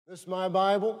This is my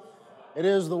Bible. It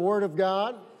is the Word of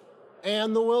God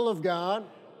and the will of God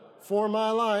for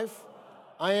my life.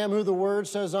 I am who the Word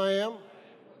says I am.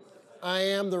 I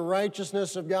am the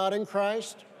righteousness of God in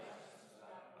Christ.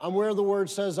 I'm where the Word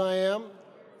says I am.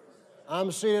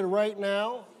 I'm seated right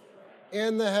now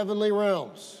in the heavenly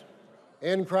realms.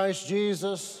 In Christ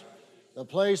Jesus, the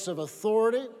place of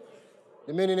authority,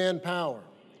 dominion, and power.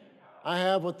 I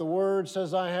have what the Word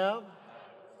says I have.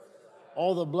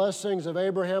 All the blessings of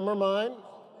Abraham are mine.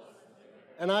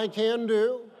 And I can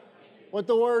do what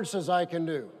the Word says I can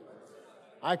do.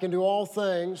 I can do all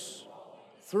things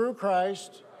through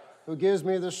Christ who gives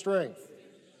me the strength.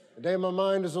 Today my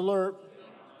mind is alert.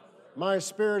 My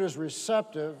spirit is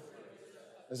receptive.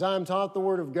 As I am taught the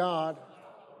Word of God,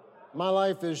 my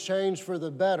life is changed for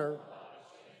the better,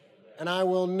 and I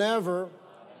will never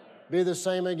be the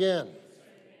same again.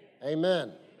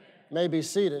 Amen. You may be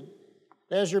seated.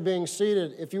 As you're being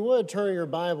seated, if you would turn your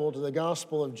Bible to the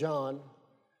Gospel of John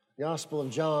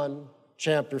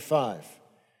chapter 5.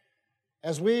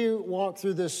 As we walk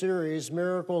through this series,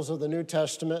 Miracles of the New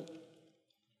Testament,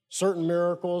 certain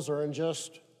miracles are in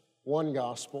just one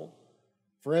gospel.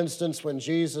 For instance, when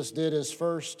Jesus did his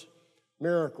first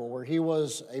miracle, where he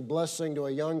was a blessing to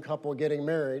a young couple getting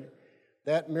married,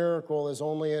 that miracle is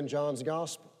only in John's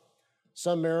gospel.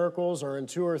 Some miracles are in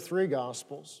 2 or 3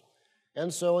 gospels.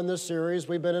 And so in this series,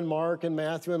 we've been in Mark and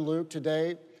Matthew and Luke.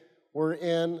 Today, we're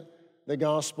in the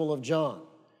Gospel of John.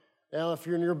 Now, if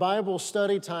you're in your Bible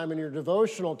study time and your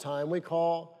devotional time, we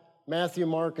call Matthew,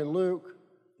 Mark, and Luke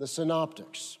the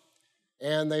synoptics.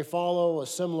 And they follow a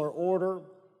similar order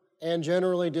and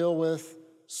generally deal with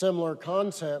similar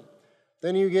content.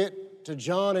 Then you get to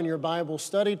John in your Bible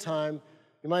study time,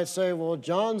 you might say, well,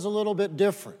 John's a little bit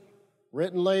different,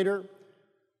 written later, a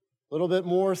little bit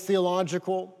more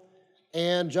theological,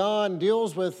 and John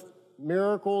deals with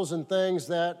miracles and things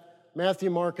that Matthew,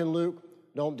 Mark, and Luke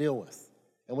don't deal with.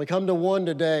 And we come to one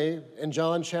today in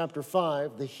John chapter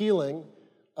 5, the healing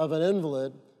of an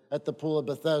invalid at the pool of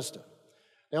Bethesda.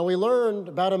 Now, we learned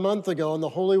about a month ago in the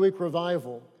Holy Week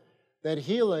revival that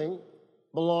healing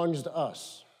belongs to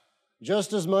us.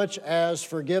 Just as much as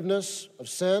forgiveness of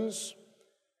sins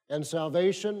and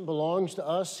salvation belongs to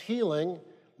us, healing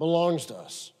belongs to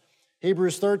us.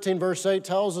 Hebrews 13 verse 8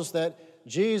 tells us that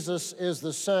Jesus is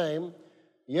the same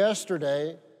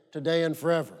yesterday, today, and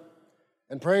forever.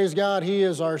 And praise God, He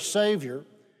is our Savior,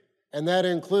 and that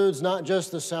includes not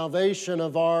just the salvation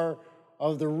of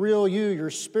the real you,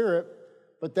 your spirit,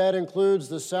 but that includes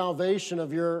the salvation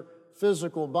of your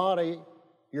physical body,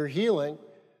 your healing.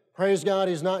 Praise God,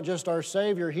 He's not just our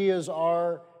Savior, He is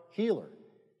our healer.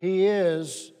 He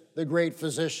is the great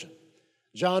physician.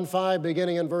 John 5,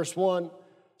 beginning in verse 1,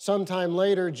 sometime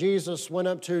later, Jesus went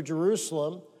up to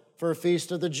Jerusalem for a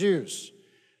feast of the Jews.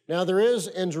 Now there is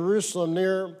in Jerusalem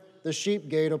near the sheep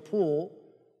gate a pool,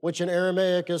 which in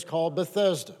Aramaic is called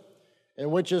Bethesda, and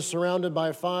which is surrounded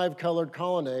by 5 colored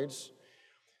colonnades.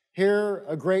 Here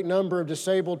a great number of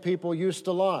disabled people used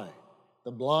to lie,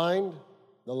 the blind,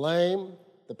 the lame,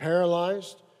 the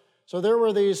paralyzed. So there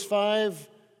were these 5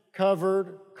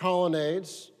 covered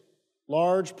colonnades,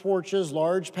 large porches,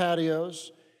 large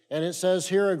patios, and it says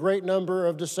here a great number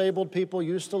of disabled people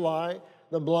used to lie,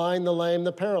 the blind, the lame,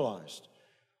 the paralyzed.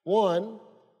 One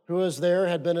who was there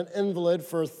had been an invalid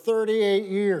for 38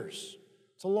 years.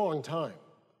 It's a long time,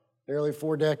 nearly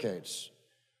 4 decades.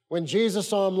 When Jesus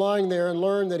saw him lying there and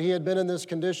learned that he had been in this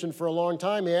condition for a long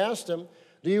time, he asked him,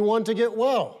 "Do you want to get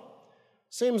well?"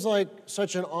 Seems like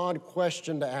such an odd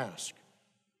question to ask.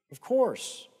 Of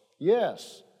course,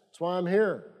 yes. That's why I'm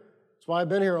here. That's why I've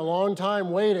been here a long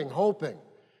time waiting, hoping.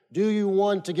 Do you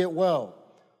want to get well?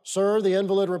 Sir, the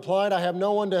invalid replied, I have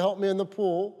no one to help me in the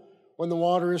pool when the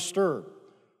water is stirred.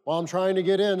 While I'm trying to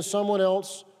get in, someone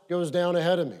else goes down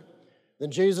ahead of me. Then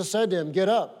Jesus said to him, get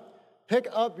up, pick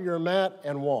up your mat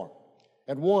and walk.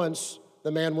 At once,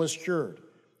 the man was cured.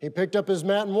 He picked up his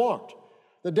mat and walked.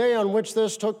 The day on which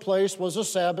this took place was a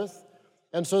Sabbath,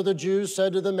 and so the Jews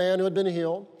said to the man who had been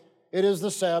healed, it is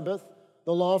the Sabbath.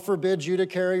 The law forbids you to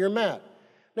carry your mat.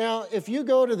 Now, if you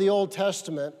go to the Old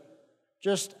Testament,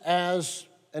 just as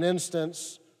an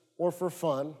instance or for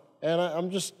fun, and I'm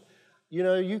just,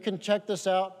 you can check this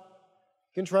out.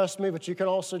 You can trust me, but you can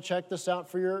also check this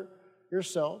out for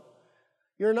yourself.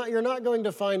 You're not going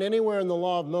to find anywhere in the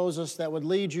law of Moses that would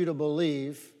lead you to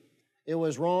believe it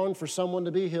was wrong for someone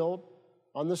to be healed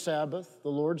on the Sabbath, the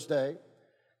Lord's day.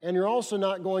 And you're also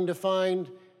not going to find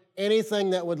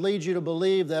anything that would lead you to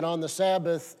believe that on the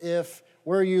Sabbath, if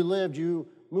where you lived, you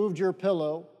moved your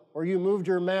pillow or you moved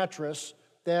your mattress,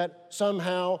 that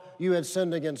somehow you had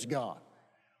sinned against God.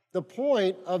 The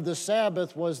point of the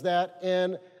Sabbath was that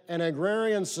in an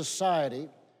agrarian society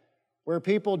where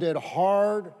people did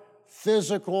hard,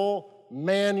 physical,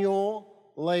 manual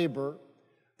labor,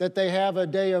 that they have a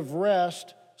day of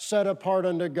rest set apart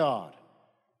unto God,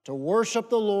 to worship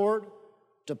the Lord,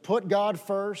 to put God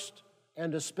first,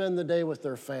 and to spend the day with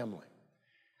their family.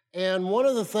 And one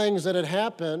of the things that had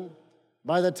happened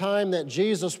by the time that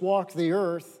Jesus walked the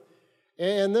earth,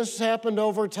 and this happened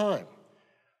over time,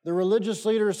 the religious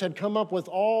leaders had come up with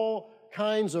all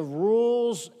kinds of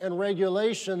rules and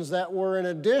regulations that were in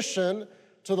addition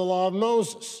to the law of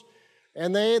Moses.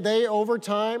 And they over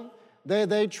time,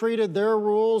 they treated their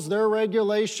rules, their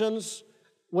regulations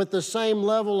with the same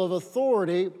level of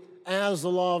authority as the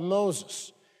law of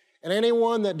Moses. And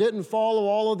anyone that didn't follow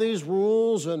all of these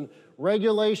rules and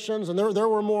regulations, and there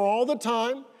were more all the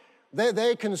time,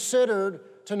 they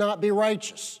considered to not be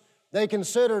righteous. They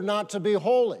considered not to be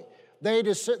holy.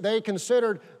 They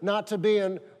considered not to be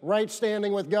in right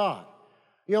standing with God.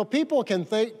 You know, people can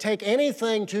take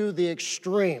anything to the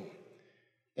extreme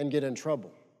and get in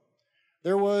trouble.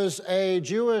 There was a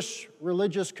Jewish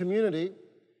religious community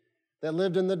that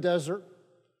lived in the desert.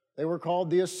 They were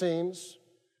called the Essenes,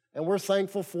 and we're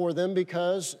thankful for them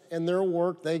because in their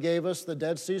work they gave us the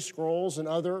Dead Sea Scrolls and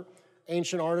other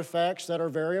ancient artifacts that are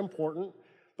very important.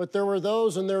 But there were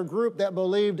those in their group that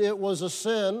believed it was a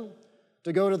sin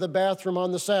to go to the bathroom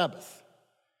on the Sabbath.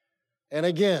 And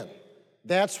again,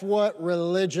 that's what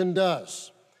religion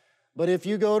does. But if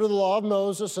you go to the law of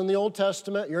Moses in the Old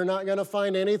Testament, you're not going to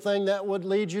find anything that would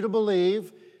lead you to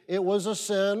believe it was a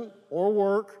sin or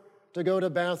work to go to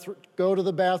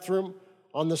the bathroom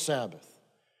on the Sabbath.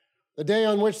 The day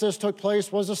on which this took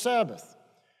place was a Sabbath.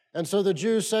 And so the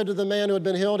Jews said to the man who had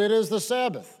been healed, "It is the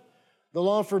Sabbath. The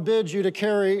law forbids you to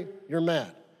carry your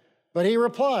mat." But he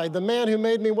replied, "The man who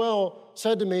made me well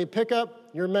said to me, 'Pick up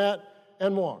your mat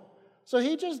and walk.'" So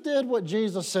he just did what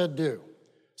Jesus said do.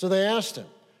 So they asked him,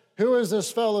 "Who is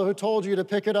this fellow who told you to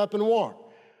pick it up and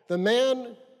walk?" The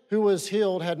man who was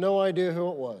healed had no idea who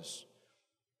it was,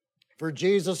 for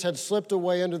Jesus had slipped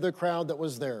away into the crowd that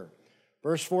was there.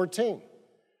 Verse 14.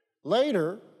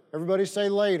 Later, everybody say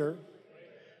later,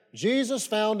 Jesus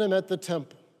found him at the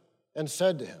temple and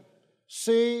said to him,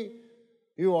 "See,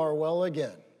 you are well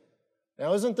again."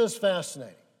 Now, isn't this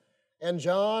fascinating? And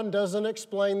John doesn't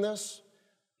explain this.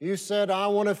 You said, "I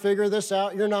want to figure this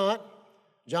out." You're not.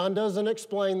 John doesn't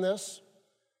explain this.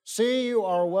 See, you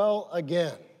are well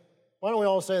again. Why don't we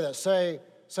all say that?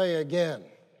 Say again.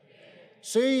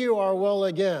 See, you are well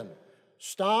again.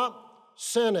 Stop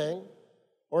sinning,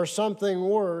 or something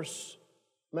worse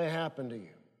may happen to you.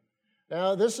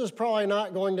 Now, this is probably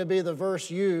not going to be the verse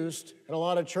used in a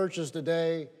lot of churches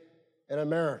today in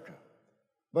America,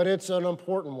 but it's an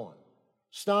important one.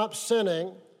 Stop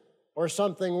sinning, or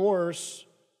something worse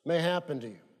may happen to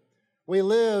you. We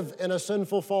live in a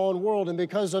sinful, fallen world, and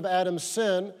because of Adam's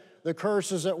sin, the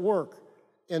curse is at work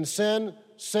in sin,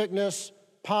 sickness,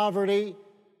 poverty,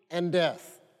 and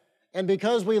death. And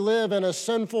because we live in a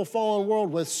sinful, fallen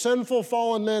world with sinful,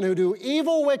 fallen men who do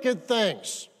evil, wicked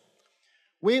things,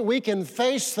 we can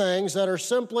face things that are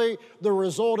simply the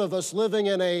result of us living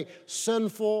in a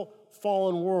sinful,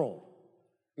 fallen world.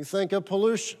 You think of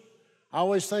pollution. I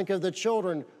always think of the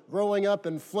children growing up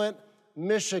in Flint,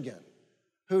 Michigan,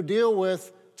 who deal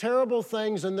with terrible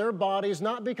things in their bodies,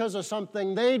 not because of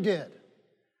something they did,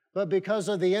 but because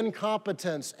of the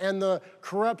incompetence and the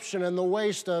corruption and the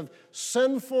waste of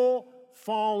sinful,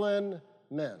 fallen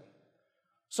men.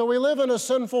 So we live in a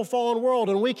sinful, fallen world,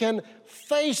 and we can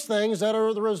face things that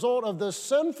are the result of the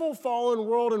sinful, fallen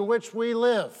world in which we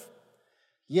live.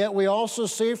 Yet we also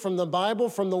see from the Bible,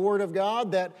 from the Word of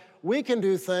God, that we can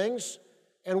do things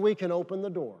and we can open the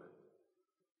door.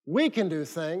 We can do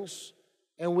things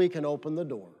and we can open the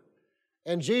door.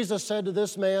 And Jesus said to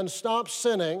this man, "Stop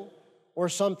sinning, or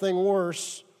something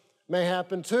worse may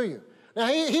happen to you." Now,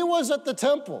 he was at the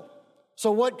temple.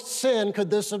 So what sin could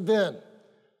this have been?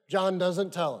 John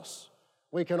doesn't tell us.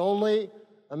 We can only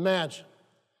imagine.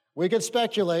 We could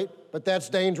speculate, but that's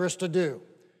dangerous to do.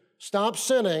 Stop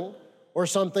sinning, or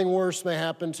something worse may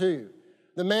happen to you.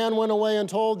 The man went away and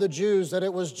told the Jews that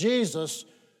it was Jesus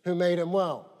who made him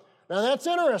well. Now that's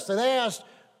interesting. They asked,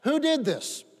 who did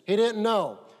this? He didn't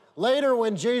know. Later,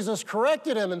 when Jesus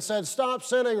corrected him and said, "Stop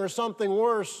sinning, or something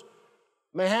worse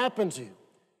may happen to you,"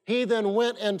 he then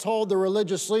went and told the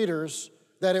religious leaders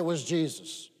that it was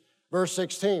Jesus. Verse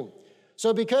 16.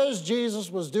 So because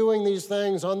Jesus was doing these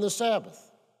things on the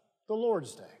Sabbath, the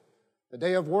Lord's day, the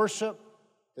day of worship,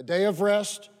 the day of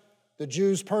rest, the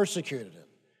Jews persecuted him.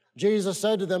 Jesus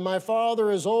said to them, "My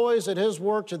Father is always at his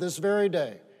work to this very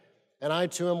day, and I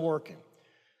too am working."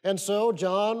 And so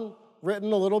John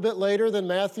written a little bit later than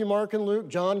Matthew, Mark, and Luke.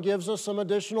 John gives us some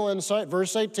additional insight.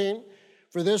 Verse 18,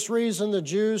 for this reason the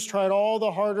Jews tried all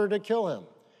the harder to kill him.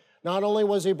 Not only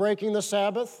was he breaking the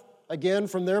Sabbath, again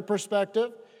from their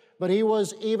perspective, but he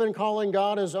was even calling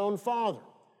God his own Father,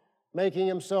 making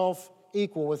himself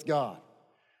equal with God.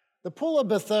 The pool of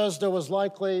Bethesda was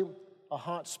likely a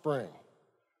hot spring,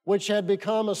 which had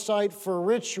become a site for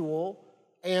ritual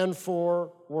and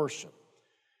for worship.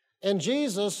 And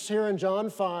Jesus, here in John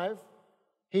 5,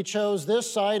 he chose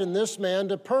this site and this man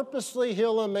to purposely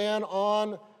heal a man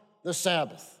on the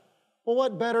Sabbath. Well,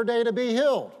 what better day to be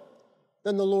healed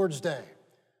than the Lord's Day?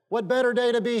 What better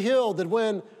day to be healed than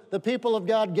when the people of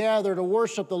God gather to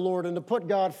worship the Lord and to put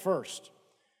God first?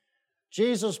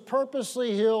 Jesus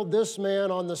purposely healed this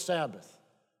man on the Sabbath.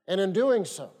 And in doing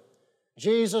so,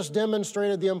 Jesus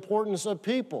demonstrated the importance of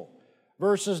people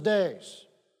versus days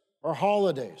or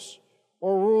holidays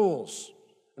or rules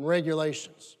and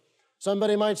regulations.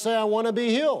 Somebody might say, I want to be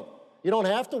healed. You don't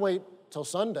have to wait till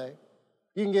Sunday.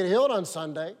 You can get healed on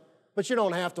Sunday, but you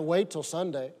don't have to wait till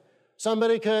Sunday.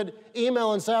 Somebody could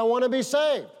email and say, I want to be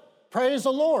saved. Praise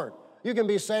the Lord. You can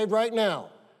be saved right now,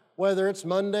 whether it's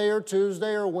Monday or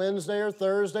Tuesday or Wednesday or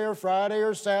Thursday or Friday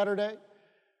or Saturday.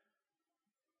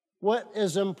 What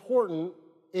is important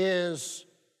is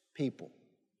people,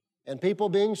 and people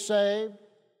being saved,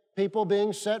 people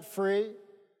being set free,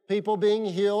 people being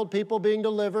healed, people being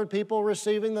delivered, people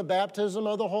receiving the baptism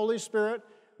of the Holy Spirit,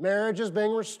 marriages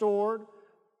being restored,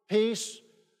 peace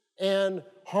and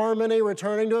harmony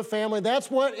returning to a family. That's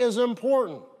what is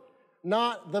important,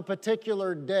 not the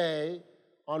particular day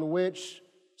on which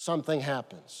something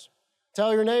happens.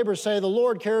 Tell your neighbor, say, the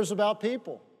Lord cares about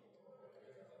people.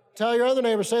 Tell your other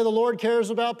neighbor, say, the Lord cares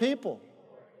about people.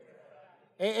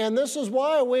 And this is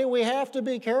why we have to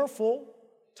be careful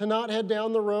to not head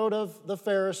down the road of the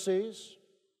Pharisees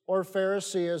or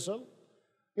Phariseeism.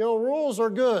 You know, rules are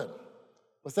good.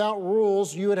 Without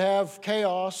rules, you would have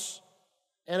chaos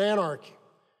and anarchy.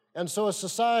 And so a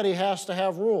society has to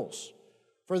have rules.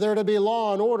 For there to be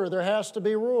law and order, there has to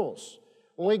be rules.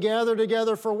 When we gather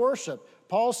together for worship,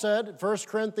 Paul said, 1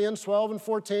 Corinthians 12 and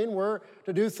 14, we're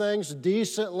to do things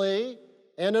decently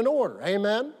and in order.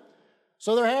 Amen?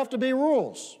 So there have to be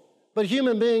rules. But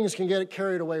human beings can get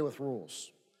carried away with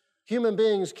rules. Human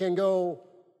beings can go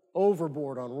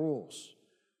overboard on rules.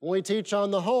 When we teach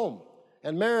on the home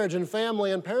and marriage and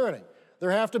family and parenting,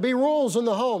 there have to be rules in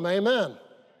the home. Amen?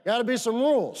 Got to be some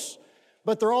rules.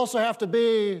 But there also have to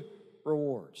be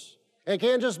rewards. It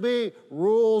can't just be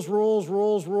rules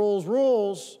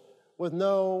with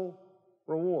no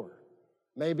reward.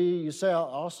 Maybe you say,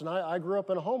 Austin, I grew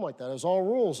up in a home like that. It was all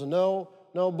rules and no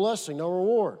blessing, no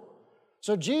reward.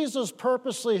 So Jesus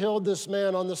purposely healed this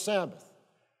man on the Sabbath.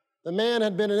 The man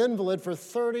had been an invalid for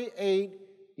 38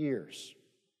 years.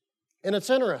 And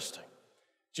it's interesting.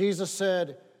 Jesus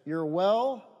said, you're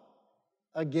well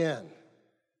again.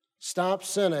 Stop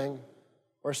sinning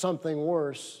or something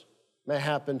worse may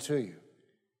happen to you.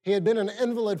 He had been an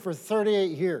invalid for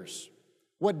 38 years.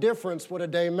 What difference would a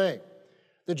day make?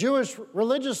 The Jewish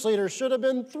religious leaders should have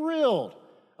been thrilled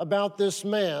about this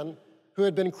man who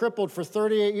had been crippled for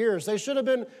 38 years. They should have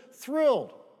been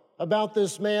thrilled about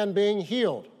this man being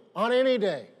healed on any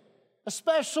day,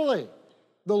 especially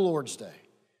the Lord's Day.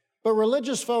 But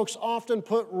religious folks often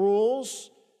put rules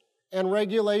and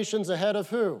regulations ahead of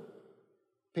who?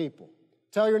 People.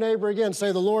 Tell your neighbor again,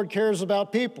 say, the Lord cares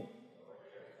about people.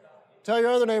 Tell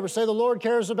your other neighbor, say, the Lord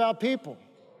cares about people.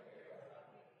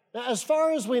 Now, as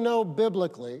far as we know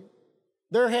biblically,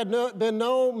 there had been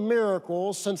no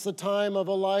miracles since the time of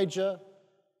Elijah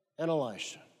and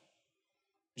Elisha.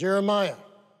 Jeremiah,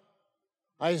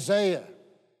 Isaiah,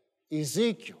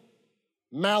 Ezekiel,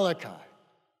 Malachi,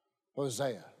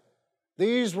 Hosea.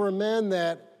 These were men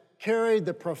that carried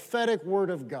the prophetic word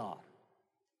of God,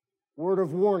 word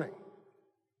of warning,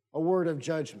 a word of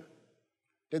judgment.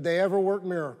 Did they ever work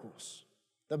miracles?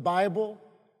 The Bible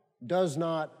does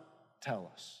not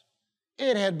tell us.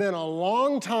 It had been a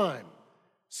long time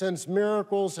since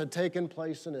miracles had taken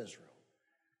place in Israel.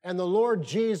 And the Lord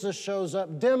Jesus shows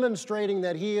up demonstrating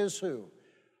that he is who?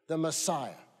 The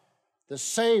Messiah, the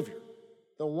Savior,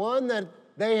 the one that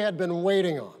they had been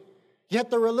waiting on. Yet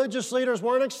the religious leaders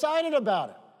weren't excited about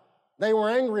it. They were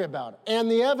angry about it.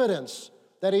 And the evidence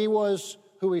that he was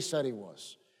who he said he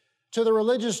was. To the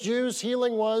religious Jews,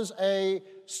 healing was a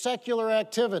secular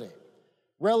activity,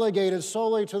 relegated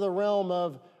solely to the realm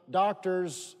of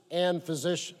doctors and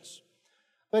physicians.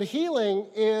 But healing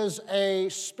is a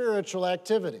spiritual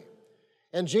activity.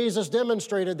 And Jesus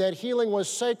demonstrated that healing was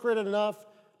sacred enough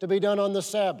to be done on the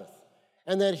Sabbath,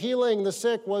 and that healing the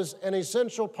sick was an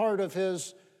essential part of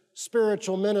his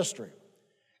spiritual ministry.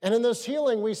 And in this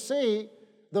healing, we see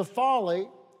the folly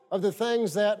of the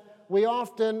things that we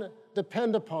often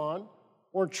depend upon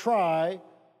or try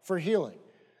for healing.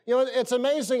 You know, it's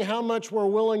amazing how much we're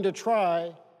willing to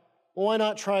try. Why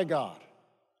not try God?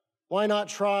 Why not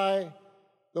try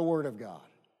the Word of God?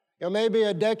 You know, maybe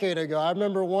a decade ago, I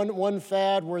remember one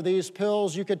fad where these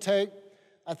pills you could take,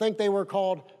 I think they were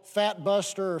called Fat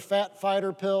Buster or Fat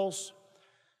Fighter pills,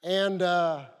 and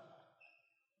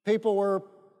people were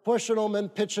pushing them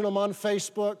and pitching them on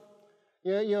Facebook.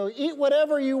 You know, eat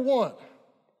whatever you want,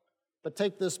 but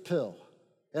take this pill.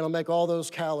 It'll make all those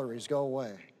calories go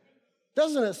away.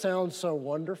 Doesn't it sound so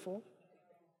wonderful?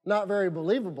 Not very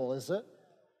believable, is it?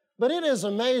 But it is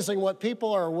amazing what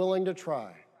people are willing to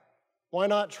try. Why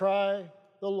not try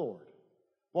the Lord?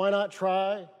 Why not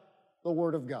try the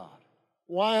Word of God?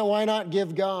 Why not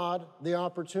give God the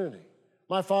opportunity?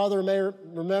 My father may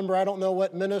remember, I don't know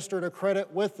what minister to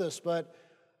credit with this, but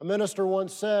a minister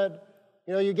once said,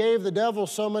 you know, you gave the devil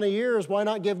so many years, why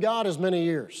not give God as many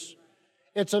years?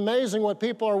 It's amazing what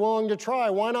people are willing to try.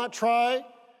 Why not try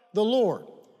the Lord?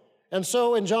 And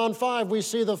so in John 5, we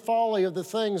see the folly of the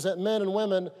things that men and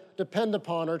women depend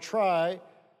upon or try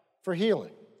for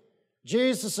healing.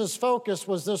 Jesus' focus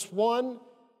was this one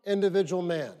individual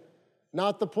man,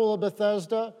 not the pool of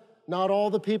Bethesda, not all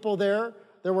the people there.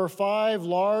 There were 5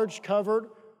 large covered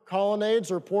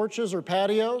colonnades or porches or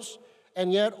patios,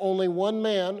 and yet only one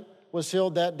man was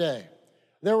healed that day.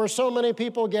 There were so many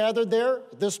people gathered there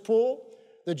at this pool.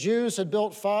 The Jews had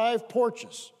built 5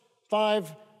 porches,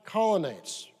 5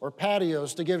 colonnades or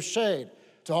patios to give shade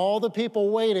to all the people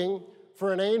waiting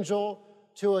for an angel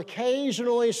to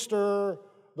occasionally stir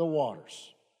the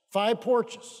waters. 5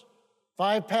 porches,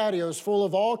 5 patios full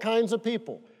of all kinds of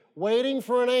people waiting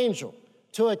for an angel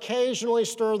to occasionally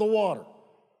stir the water.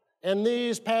 And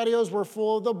these patios were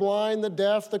full of the blind, the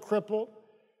deaf, the crippled,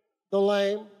 the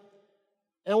lame.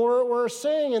 And we're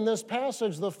seeing in this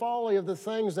passage the folly of the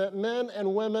things that men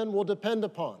and women will depend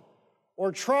upon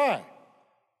or try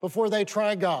before they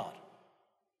try God,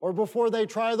 or before they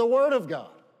try the Word of God,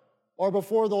 or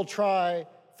before they'll try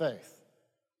faith.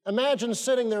 Imagine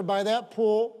sitting there by that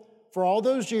pool for all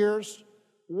those years,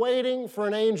 waiting for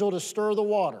an angel to stir the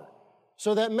water,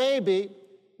 so that maybe,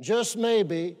 just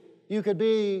maybe, you could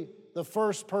be the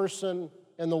first person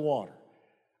in the water.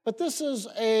 But this is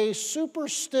a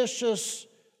superstitious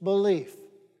belief,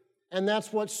 and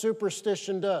that's what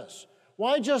superstition does.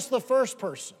 Why just the first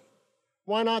person?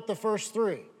 Why not the first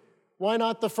 3? Why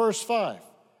not the first 5?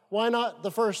 Why not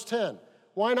the first 10?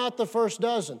 Why not the first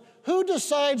dozen? Who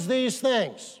decides these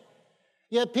things?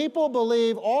 Yet people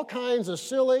believe all kinds of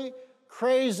silly,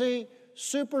 crazy,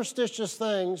 superstitious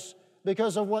things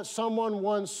because of what someone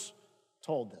once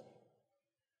told them.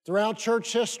 Throughout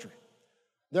church history,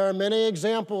 there are many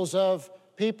examples of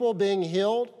people being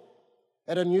healed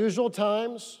at unusual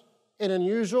times, in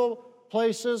unusual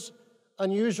places,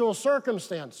 unusual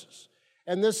circumstances.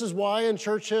 And this is why in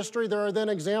church history there are then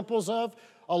examples of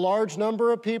a large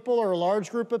number of people or a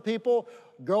large group of people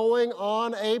going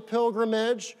on a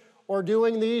pilgrimage or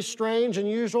doing these strange,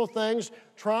 unusual things,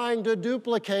 trying to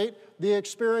duplicate the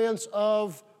experience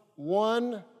of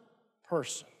one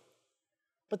person.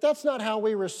 But that's not how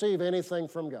we receive anything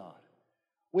from God.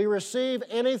 We receive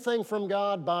anything from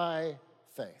God by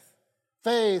faith.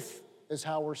 Faith is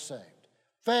how we're saved.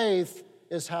 Faith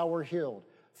is how we're healed.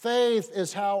 Faith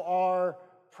is how our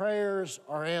prayers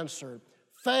are answered.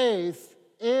 Faith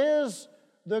is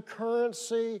the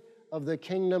currency of the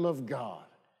kingdom of God.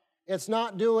 It's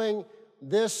not doing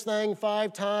this thing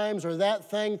 5 times or that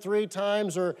thing 3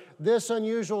 times or this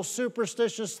unusual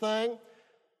superstitious thing.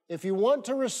 If you want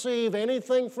to receive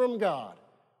anything from God,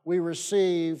 we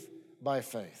receive by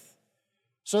faith.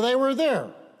 So they were there,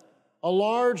 a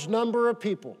large number of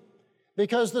people,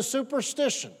 because the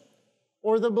superstition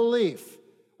or the belief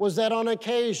was that on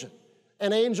occasion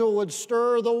an angel would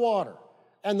stir the water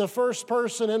and the first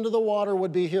person into the water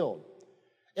would be healed.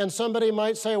 And somebody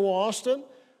might say, well, Austin,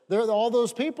 all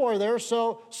those people are there,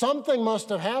 so something must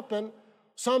have happened.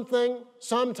 Something,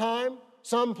 sometime,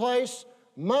 someplace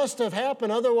must have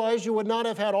happened. Otherwise, you would not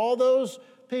have had all those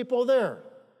people there.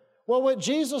 Well, what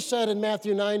Jesus said in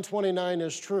Matthew 9:29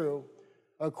 is true.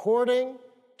 According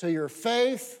to your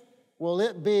faith will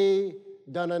it be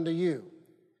done unto you.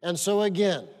 And so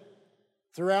again,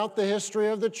 throughout the history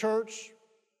of the church,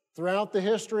 throughout the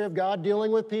history of God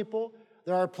dealing with people,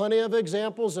 there are plenty of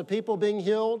examples of people being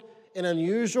healed in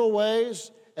unusual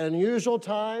ways, at unusual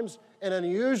times, in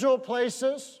unusual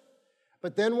places.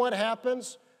 But then what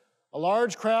happens? A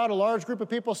large crowd, a large group of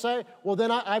people say, well,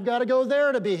 then I've got to go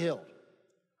there to be healed.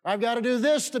 I've got to do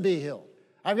this to be healed.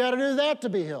 I've got to do that to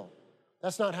be healed.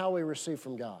 That's not how we receive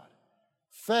from God.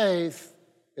 Faith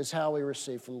is how we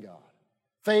receive from God.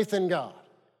 Faith in God.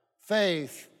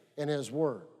 Faith in His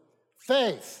Word.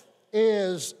 Faith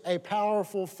is a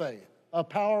powerful force.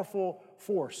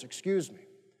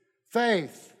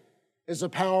 Faith is a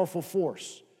powerful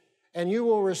force. And you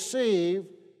will receive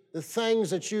the things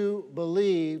that you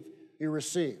believe you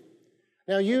receive.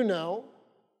 Now you know,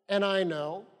 and I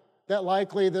know, that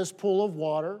likely this pool of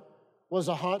water was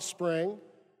a hot spring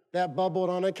that bubbled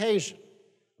on occasion.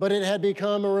 But it had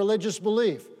become a religious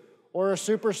belief or a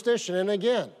superstition. And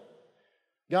again,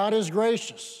 God is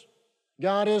gracious.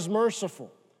 God is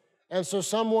merciful. And so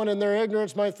someone in their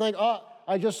ignorance might think, oh,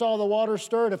 I just saw the water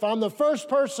stirred. If I'm the first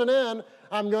person in,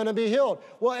 I'm going to be healed.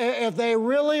 Well, if they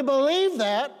really believe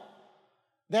that,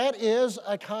 that is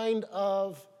a kind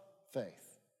of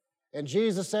faith. And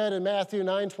Jesus said in Matthew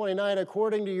 9:29,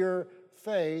 according to your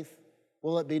faith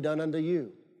will it be done unto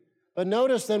you. But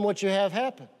notice then what you have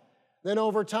happen. Then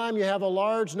over time you have a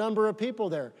large number of people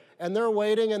there, and they're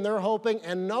waiting and they're hoping,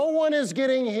 and no one is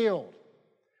getting healed.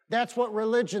 That's what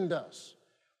religion does.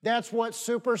 That's what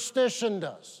superstition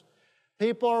does.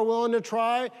 People are willing to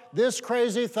try this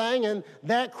crazy thing and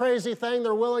that crazy thing.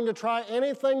 They're willing to try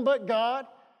anything but God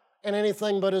and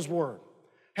anything but His Word.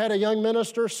 Had a young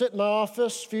minister sit in my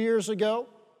office a few years ago.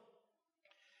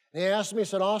 And he asked me, he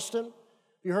said, Austin,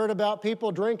 you heard about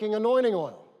people drinking anointing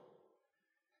oil?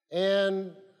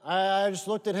 And I just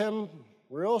looked at him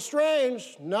real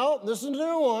strange. No, this is a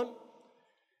new one.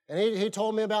 And he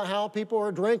told me about how people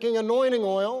are drinking anointing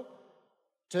oil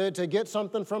to get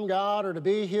something from God or to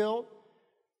be healed.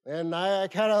 And I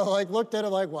kind of looked at it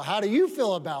like, well, how do you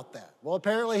feel about that? Well,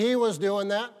 apparently he was doing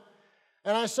that.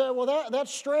 And I said, well,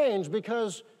 that's strange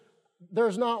because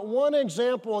there's not one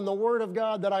example in the Word of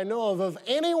God that I know of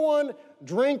anyone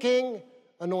drinking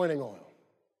anointing oil.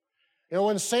 You know,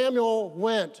 when Samuel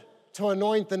went to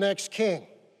anoint the next king,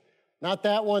 not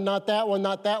that one, not that one,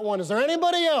 not that one. Is there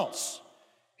anybody else?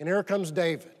 And here comes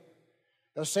David.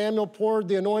 Now Samuel poured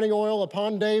the anointing oil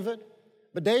upon David,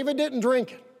 but David didn't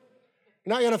drink it.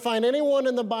 You're not going to find anyone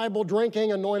in the Bible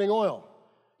drinking anointing oil.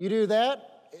 You do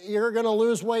that, you're going to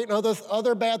lose weight and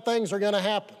other bad things are going to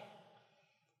happen.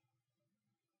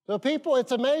 So people,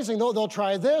 it's amazing. They'll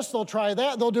try this, they'll try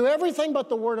that. They'll do everything but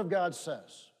the Word of God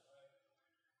says.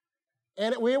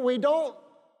 And we don't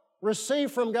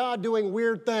receive from God doing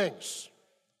weird things.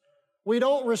 We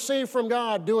don't receive from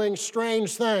God doing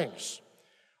strange things.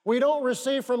 We don't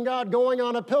receive from God going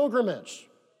on a pilgrimage.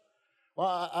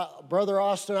 Well, Brother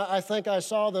Austin, I think I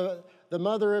saw the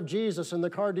mother of Jesus in the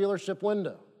car dealership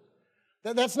window.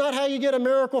 That's not how you get a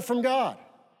miracle from God.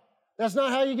 That's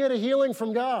not how you get a healing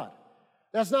from God.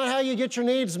 That's not how you get your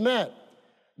needs met.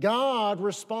 God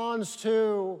responds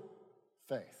to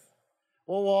faith.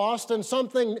 Well, Austin,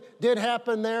 something did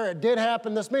happen there. It did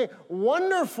happen this me.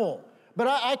 Wonderful. But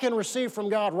I can receive from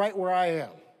God right where I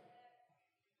am.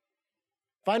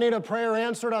 If I need a prayer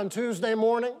answered on Tuesday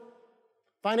morning,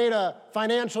 if I need a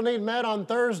financial need met on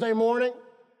Thursday morning,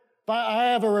 if I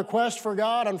have a request for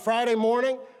God on Friday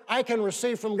morning, I can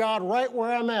receive from God right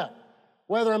where I'm at.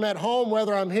 Whether I'm at home,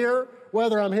 whether I'm here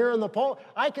in the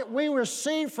pulpit, we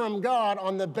receive from God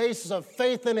on the basis of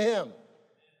faith in Him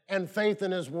and faith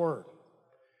in His Word.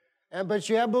 But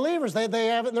you have believers, they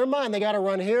have it in their mind. They got to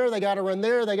run here, they got to run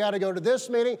there, they got to go to this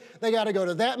meeting, they got to go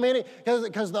to that meeting,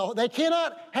 because they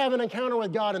cannot have an encounter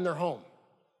with God in their home.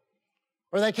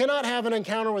 Or they cannot have an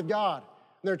encounter with God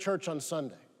in their church on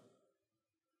Sunday.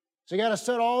 So you got to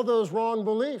set all those wrong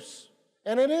beliefs.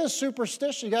 And it is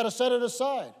superstition. You got to set it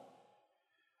aside.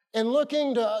 And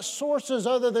looking to sources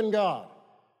other than God,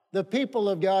 the people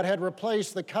of God had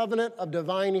replaced the covenant of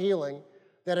divine healing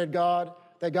that God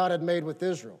had made with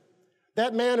Israel.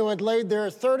 That man who had laid there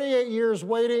 38 years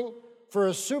waiting for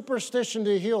a superstition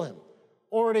to heal him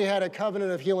already had a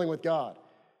covenant of healing with God.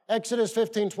 Exodus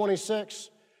 15:26,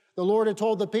 the Lord had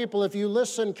told the people, if you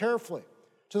listen carefully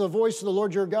to the voice of the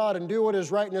Lord your God and do what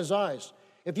is right in His eyes,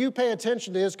 if you pay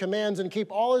attention to His commands and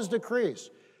keep all His decrees,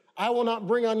 I will not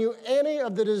bring on you any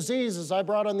of the diseases I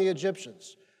brought on the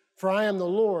Egyptians, for I am the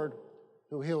Lord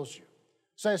who heals you.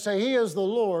 Say, He is the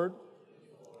Lord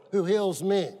who heals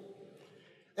me.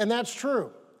 And that's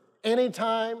true.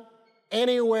 Anytime,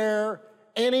 anywhere,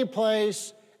 any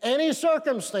place, any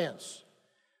circumstance.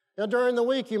 Now, during the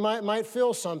week, you might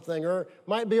feel something or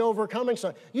might be overcoming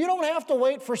something. You don't have to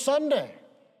wait for Sunday.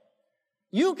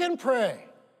 You can pray.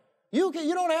 You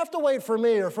don't have to wait for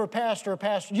me or for pastor or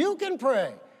pastor. You can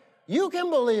pray. You can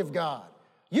believe God.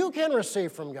 You can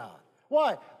receive from God.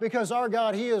 Why? Because our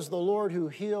God, He is the Lord who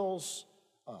heals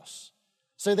us.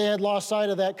 See, they had lost sight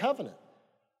of that covenant.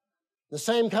 The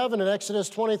same covenant, Exodus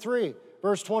 23,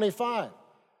 verse 25.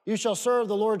 You shall serve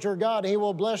the Lord your God, and he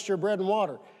will bless your bread and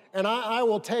water. And I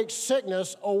will take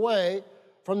sickness away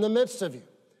from the midst of you.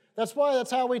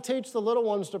 That's how we teach the little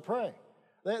ones to pray.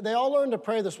 They all learn to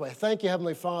pray this way. Thank you,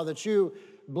 Heavenly Father, that you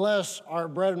bless our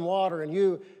bread and water and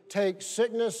you take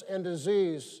sickness and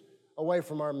disease away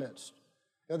from our midst.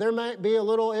 Now, there might be a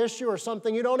little issue or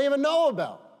something you don't even know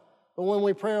about. But when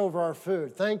we pray over our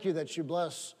food, thank you that you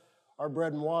bless our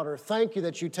bread and water. Thank you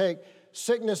that you take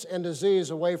sickness and disease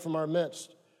away from our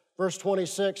midst. Verse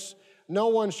 26, no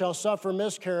one shall suffer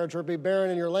miscarriage or be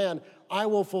barren in your land. I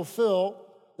will fulfill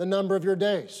the number of your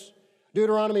days.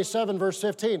 Deuteronomy 7, verse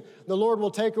 15, the Lord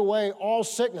will take away all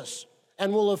sickness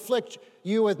and will afflict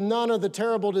you with none of the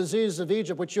terrible diseases of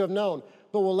Egypt which you have known,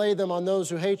 but will lay them on those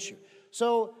who hate you.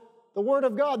 So the word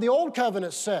of God, the old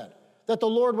covenant said that the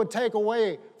Lord would take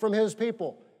away from his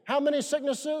people how many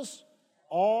sicknesses?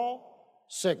 All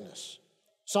sickness.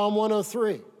 Psalm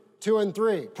 103, 2 and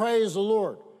 3, praise the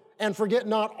Lord and forget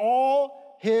not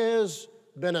all his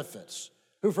benefits,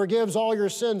 who forgives all your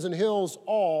sins and heals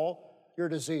all your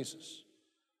diseases.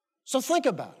 So think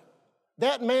about it.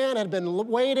 That man had been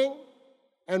waiting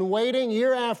and waiting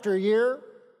year after year,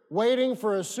 waiting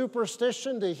for a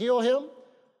superstition to heal him,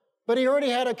 but he already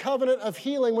had a covenant of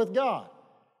healing with God.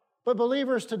 But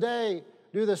believers today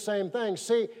do the same thing.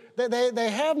 See,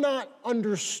 they have not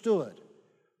understood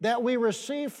that we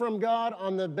receive from God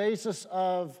on the basis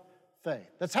of faith.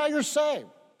 That's how you're saved.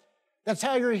 That's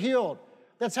how you're healed.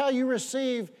 That's how you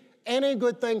receive any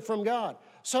good thing from God.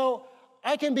 So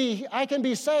I can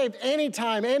be saved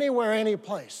anytime, anywhere, any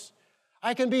place.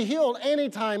 I can be healed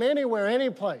anytime, anywhere, any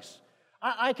place.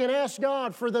 I can ask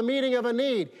God for the meeting of a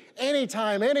need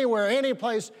anytime, anywhere, any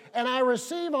place, and I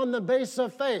receive on the basis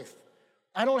of faith.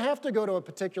 I don't have to go to a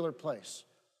particular place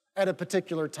at a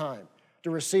particular time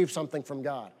to receive something from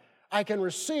God. I can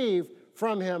receive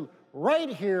from him right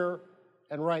here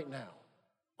and right now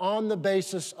on the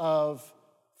basis of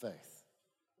faith.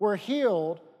 We're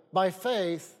healed by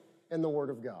faith in the Word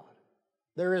of God.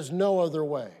 There is no other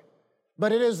way.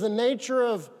 But it is the nature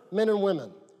of men and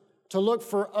women to look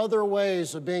for other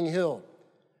ways of being healed,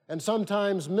 and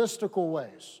sometimes mystical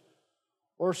ways,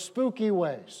 or spooky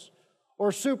ways,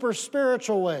 or super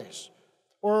spiritual ways,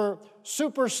 or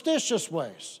superstitious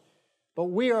ways. But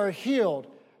we are healed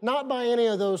not by any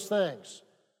of those things,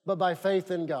 but by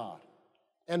faith in God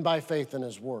and by faith in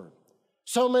his Word.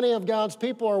 So many of God's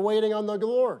people are waiting on the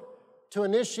Lord to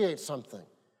initiate something.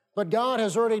 But God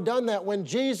has already done that when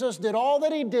Jesus did all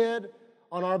that he did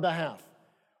on our behalf.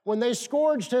 When they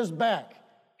scourged his back,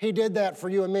 he did that for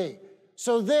you and me.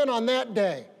 So then on that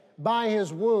day, by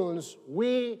his wounds,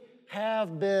 we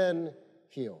have been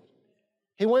healed.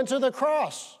 He went to the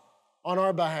cross on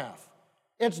our behalf.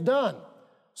 It's done.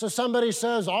 So somebody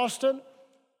says, Austin,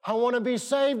 I want to be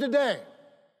saved today.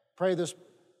 Pray this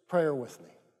prayer with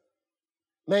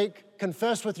me.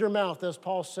 Confess with your mouth, as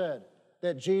Paul said,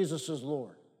 that Jesus is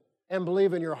Lord, and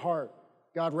believe in your heart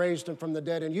God raised him from the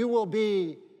dead, and you will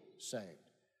be saved.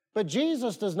 But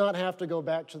Jesus does not have to go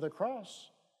back to the cross.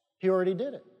 He already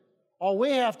did it. All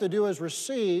we have to do is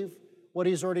receive what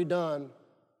he's already done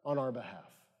on our behalf.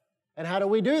 And how do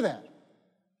we do that?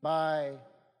 By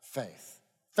faith.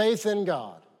 Faith in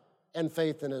God and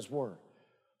faith in his Word.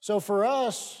 So for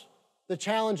us, the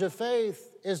challenge of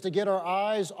faith is to get our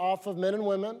eyes off of men and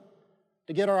women,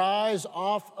 to get our eyes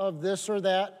off of this or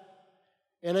that.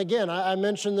 And again, I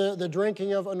mentioned the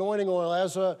drinking of anointing oil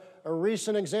as a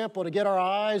recent example, to get our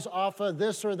eyes off of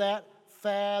this or that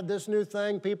fad, this new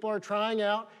thing people are trying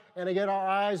out, and to get our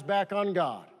eyes back on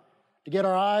God, to get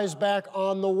our eyes back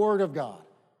on the Word of God.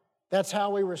 That's how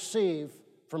we receive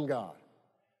from God.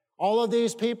 All of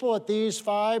these people at these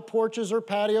 5 porches or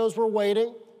patios were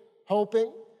waiting,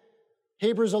 hoping.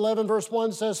 Hebrews 11 verse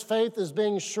 1 says, faith is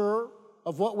being sure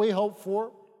of what we hope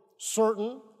for,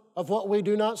 certain of what we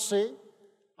do not see.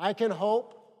 I can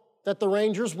hope that the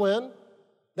Rangers win.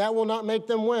 That will not make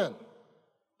them win.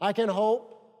 I can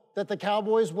hope that the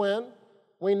Cowboys win.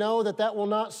 We know that that will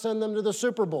not send them to the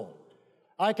Super Bowl.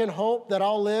 I can hope that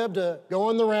I'll live to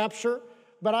go in the rapture,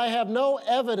 but I have no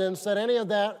evidence that any of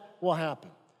that will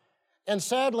happen. And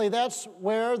sadly, that's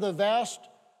where the vast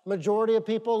majority of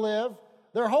people live.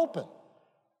 They're hoping.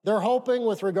 They're hoping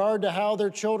with regard to how their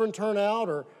children turn out,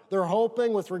 or they're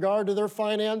hoping with regard to their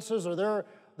finances, or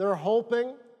they're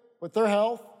hoping with their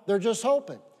health. They're just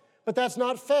hoping. But that's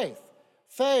not faith.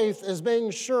 Faith is being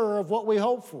sure of what we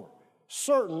hope for,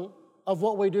 certain of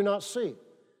what we do not see.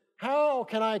 How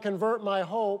can I convert my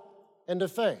hope into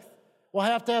faith? Well, I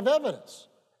have to have evidence,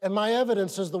 and my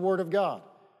evidence is the Word of God.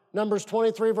 Numbers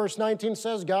 23, verse 19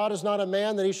 says, God is not a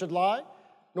man that he should lie,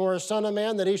 nor a son of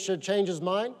man that he should change his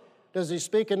mind? Does he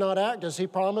speak and not act? Does he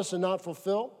promise and not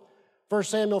fulfill? 1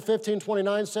 Samuel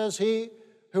 15:29 says, he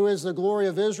who is the glory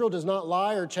of Israel does not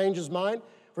lie or change his mind,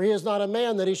 for he is not a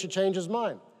man that he should change his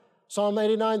mind. Psalm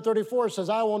 89:34 says,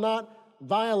 I will not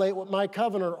violate what my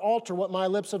covenant or alter what my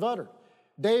lips have uttered.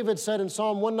 David said in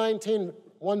Psalm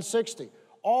 119:160,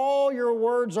 all your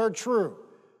words are true.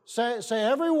 Say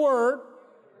every word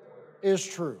is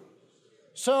true.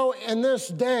 So in this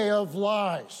day of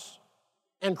lies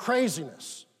and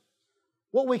craziness,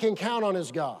 what we can count on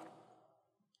is God.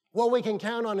 What we can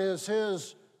count on is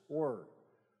His Word.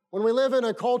 When we live in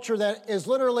a culture that is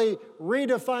literally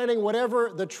redefining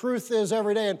whatever the truth is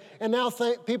every day, and now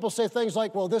people say things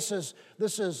like, well, this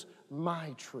is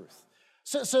my truth.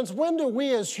 Since when do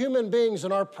we as human beings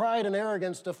in our pride and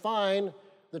arrogance define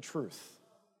the truth?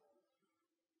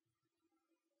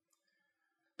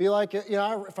 Be like,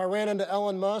 if I ran into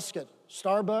Elon Musk at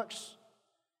Starbucks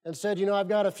and said, I've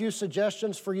got a few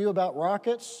suggestions for you about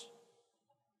rockets.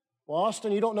 Well,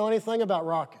 Austin, you don't know anything about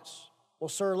rockets. Well,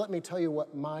 sir, let me tell you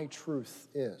what my truth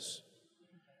is.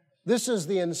 This is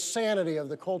the insanity of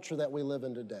the culture that we live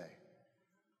in today.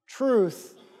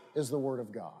 Truth is the Word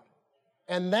of God.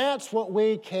 And that's what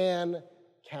we can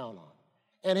count on.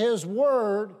 And His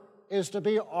Word is to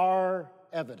be our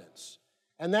evidence.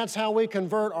 And that's how we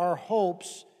convert our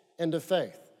hopes into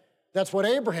faith. That's what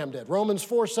Abraham did. Romans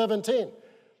 4:17.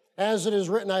 As it is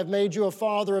written, I have made you a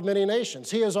father of many nations.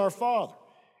 He is our Father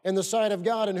in the sight of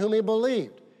God in whom he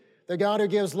believed. The God who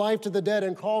gives life to the dead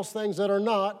and calls things that are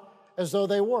not as though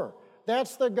they were.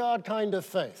 That's the God kind of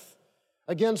faith.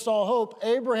 Against all hope,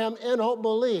 Abraham in hope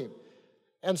believed,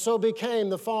 and so became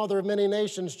the father of many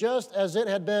nations, just as it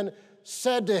had been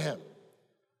said to him.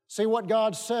 See, what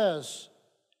God says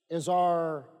is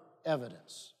our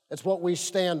evidence. It's what we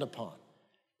stand upon.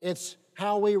 It's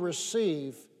how we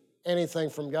receive anything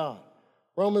from God.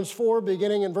 Romans 4,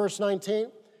 beginning in verse 19,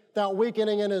 without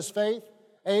weakening in his faith,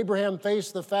 Abraham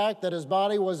faced the fact that his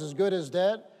body was as good as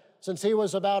dead, since he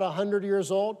was about 100 years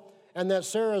old, and that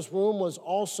Sarah's womb was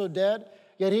also dead.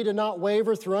 Yet he did not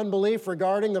waver through unbelief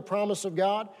regarding the promise of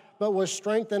God, but was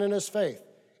strengthened in his faith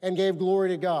and gave glory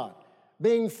to God,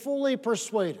 being fully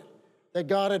persuaded that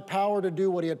God had power to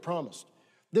do what he had promised.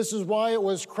 This is why it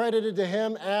was credited to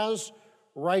him as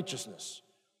righteousness.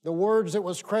 The words that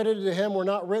was credited to him were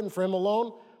not written for him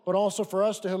alone, but also for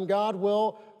us to whom God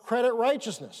will credit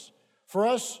righteousness. For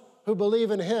us who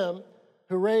believe in him,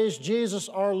 who raised Jesus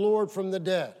our Lord from the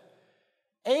dead.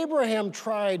 Abraham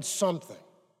tried something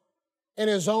in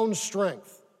his own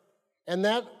strength, and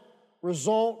that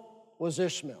result was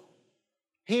Ishmael.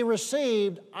 He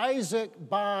received Isaac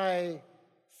by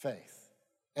faith,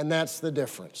 and that's the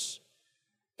difference.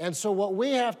 And so what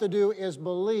we have to do is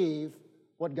believe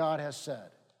what God has said,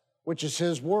 which is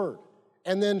his word,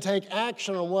 and then take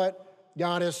action on what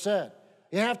God has said.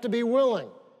 You have to be willing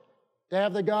to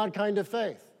have the God kind of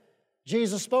faith.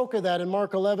 Jesus spoke of that in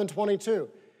Mark 11:22.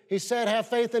 He said, have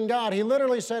faith in God. He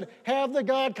literally said, have the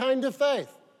God kind of faith.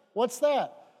 What's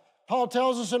that? Paul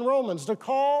tells us in Romans to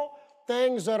call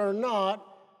things that are not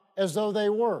as though they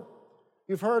were.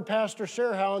 You've heard Pastor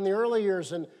share how in the early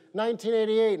years in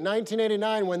 1988,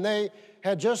 1989, when they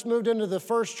had just moved into the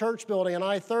first church building on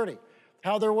I-30,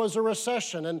 how there was a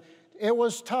recession and it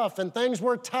was tough and things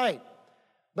were tight.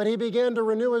 But he began to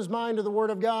renew his mind to the Word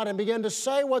of God and began to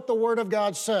say what the Word of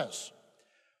God says.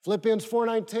 Philippians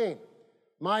 4:19,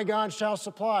 my God shall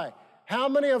supply. How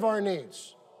many of our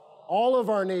needs? All of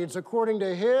our needs according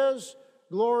to his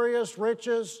glorious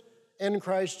riches in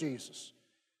Christ Jesus.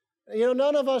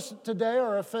 None of us today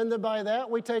are offended by that.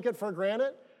 We take it for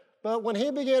granted. But when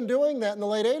he began doing that in the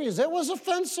late 80s, it was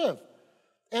offensive.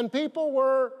 And people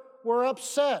were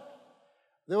upset.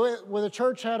 The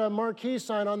church had a marquee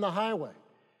sign on the highway.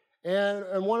 And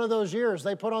in one of those years,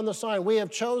 they put on the sign, we have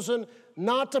chosen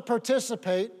not to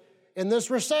participate in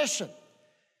this recession.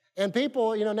 And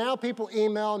people, now people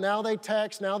email, now they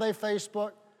text, now they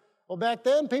Facebook. Well, back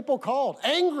then, people called,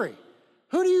 angry.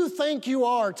 Who do you think you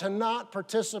are to not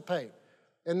participate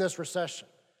in this recession?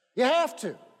 You have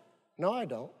to. No, I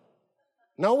don't.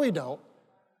 No, we don't.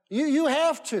 You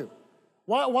have to.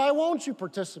 Why won't you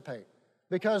participate?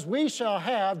 Because we shall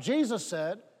have, Jesus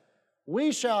said,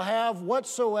 we shall have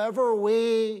whatsoever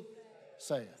we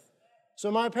saith.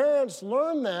 So my parents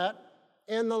learned that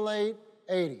in the late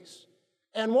 80s.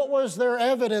 And what was their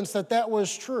evidence that that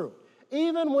was true?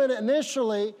 Even when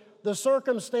initially the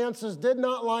circumstances did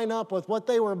not line up with what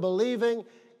they were believing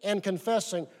and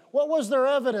confessing, what was their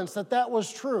evidence that that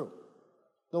was true?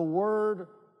 The Word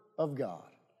of God.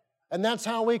 And that's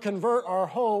how we convert our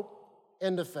hope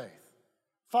into faith.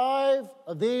 5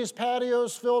 of these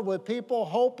patios filled with people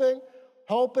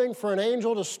hoping for an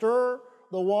angel to stir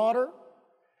the water.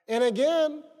 And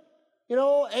again,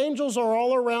 angels are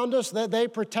all around us, that they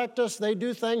protect us, they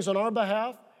do things on our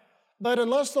behalf. But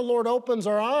unless the Lord opens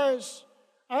our eyes,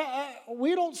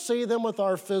 we don't see them with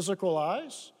our physical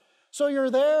eyes. So you're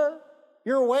there,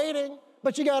 you're waiting,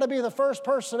 but you got to be the first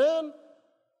person in.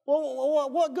 Well,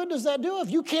 what good does that do if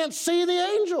you can't see the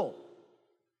angel?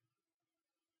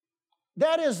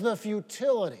 That is the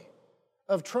futility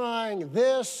of trying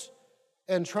this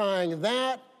and trying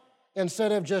that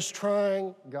instead of just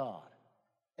trying God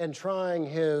and trying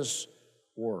His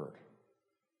Word.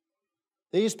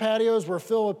 These patios were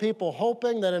filled with people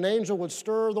hoping that an angel would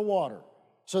stir the water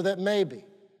so that maybe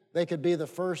they could be the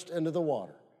first into the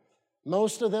water.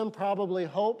 Most of them probably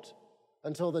hoped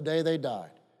until the day they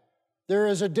died. There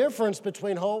is a difference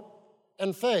between hope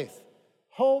and faith.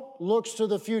 Hope looks to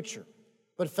the future,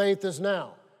 but faith is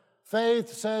now. Faith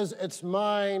says, it's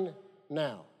mine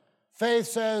now. Faith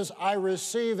says, I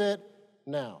receive it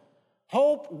now.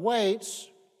 Hope waits,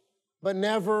 but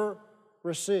never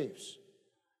receives.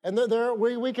 And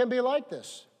we can be like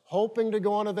this, hoping to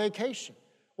go on a vacation.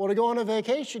 Well, to go on a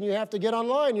vacation, you have to get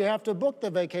online. You have to book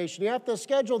the vacation. You have to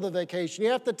schedule the vacation.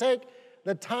 You have to take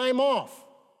the time off.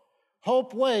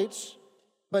 Hope waits,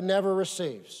 but never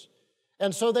receives.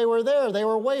 And so they were there. They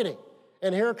were waiting.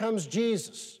 And here comes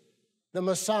Jesus, the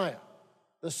Messiah,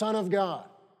 the Son of God,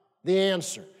 the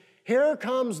answer. Here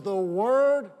comes the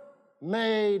Word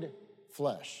made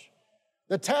flesh.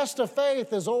 The test of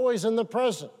faith is always in the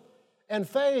present, and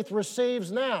faith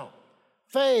receives now.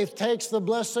 Faith takes the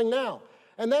blessing now.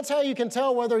 And that's how you can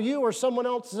tell whether you or someone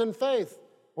else is in faith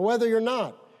or whether you're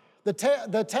not.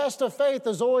 The test of faith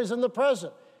is always in the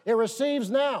present. It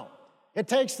receives now. It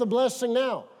takes the blessing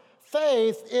now.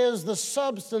 Faith is the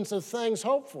substance of things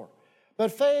hoped for.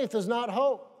 But faith is not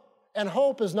hope, and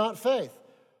hope is not faith.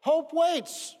 Hope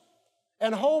waits,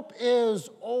 and hope is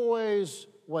always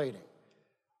waiting.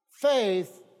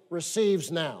 Faith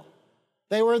receives now.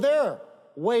 They were there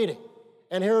waiting,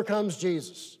 and here comes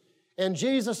Jesus. And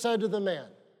Jesus said to the man,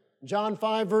 John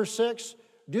 5, verse 6,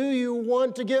 do you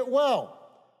want to get well?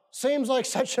 Seems like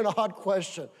such an odd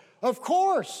question. Of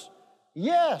course,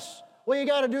 yes. Well, you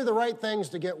got to do the right things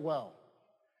to get well.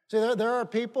 See, there are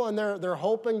people, and they're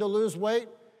hoping to lose weight,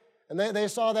 and they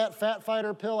saw that Fat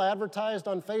Fighter pill advertised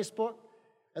on Facebook,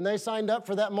 and they signed up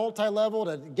for that multi-level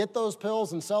to get those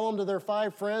pills and sell them to their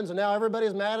 5 friends, and now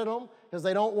everybody's mad at them because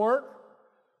they don't work.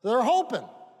 They're hoping.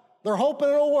 They're hoping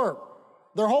it'll work.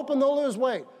 They're hoping they'll lose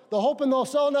weight. They're hoping they'll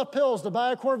sell enough pills to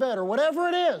buy a Corvette or whatever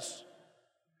it is.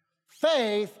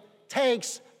 Faith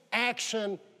takes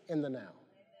action in the now.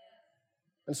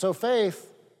 And so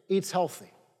faith eats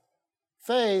healthy.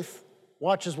 Faith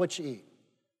watches what you eat.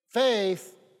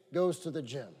 Faith goes to the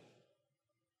gym.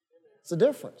 It's a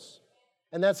difference.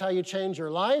 And that's how you change your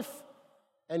life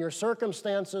and your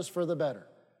circumstances for the better.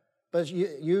 But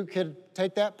you could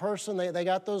take that person, they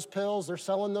got those pills, they're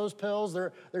selling those pills,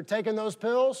 they're taking those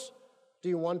pills. Do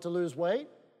you want to lose weight?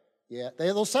 Yeah,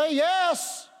 they'll say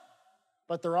yes,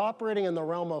 but they're operating in the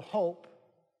realm of hope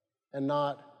and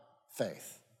not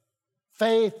faith.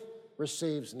 Faith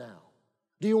receives now.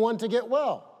 Do you want to get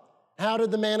well? How did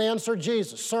the man answer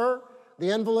Jesus? Sir,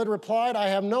 the invalid replied, I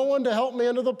have no one to help me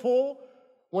into the pool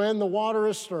when the water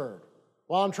is stirred.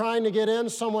 While I'm trying to get in,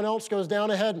 someone else goes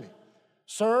down ahead of me.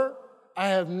 Sir, I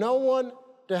have no one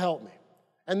to help me.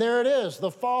 And there it is,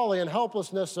 the folly and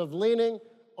helplessness of leaning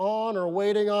on or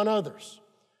waiting on others.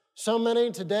 So many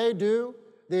today do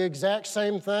the exact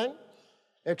same thing,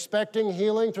 expecting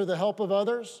healing through the help of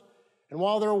others. And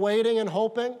while they're waiting and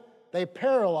hoping, they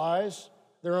paralyze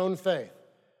their own faith.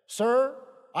 Sir,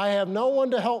 I have no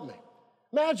one to help me.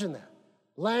 Imagine that,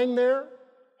 laying there,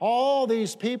 all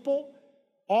these people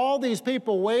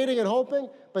waiting and hoping,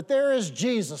 but there is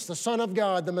Jesus, the Son of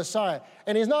God, the Messiah.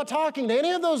 And he's not talking to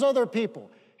any of those other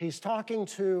people. He's talking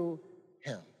to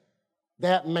him,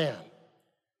 that man.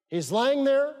 He's laying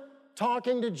there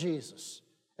talking to Jesus,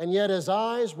 and yet his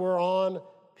eyes were on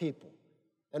people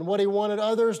and what he wanted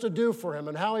others to do for him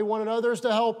and how he wanted others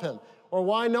to help him or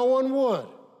why no one would.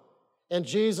 And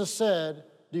Jesus said,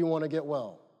 do you want to get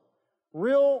well?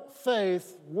 Real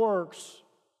faith works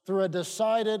through a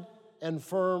decided and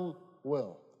firm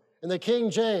will. In the King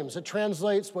James, it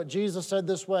translates what Jesus said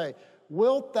this way,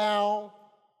 wilt thou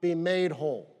be made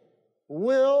whole?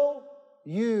 Will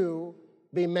you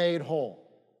be made whole?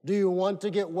 Do you want to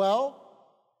get well?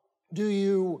 Do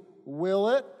you will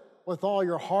it with all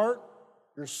your heart,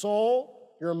 your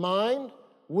soul, your mind?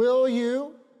 Will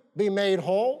you be made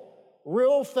whole?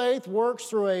 Real faith works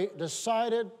through a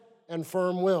decided and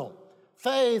firm will.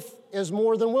 Faith is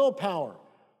more than willpower,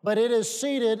 but it is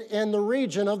seated in the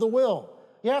region of the will.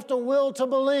 You have to will to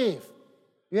believe.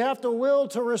 You have to will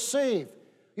to receive.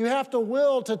 You have to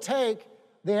will to take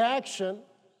the action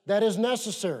that is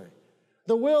necessary.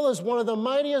 The will is one of the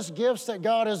mightiest gifts that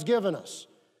God has given us,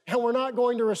 and we're not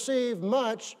going to receive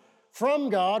much from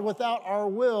God without our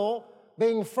will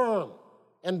being firm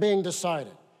and being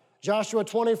decided. Joshua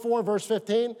 24, verse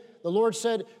 15, the Lord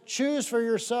said, "Choose for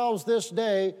yourselves this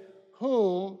day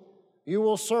whom you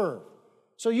will serve."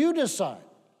 So you decide.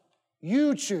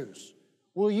 You choose.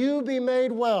 Will you be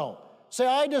made well? Say,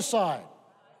 I decide.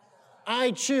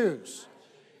 I choose.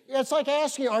 It's like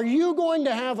asking, are you going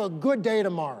to have a good day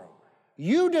tomorrow?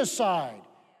 You decide.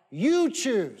 You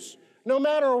choose. No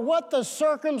matter what the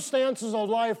circumstances of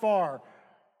life are,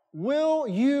 will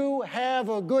you have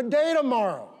a good day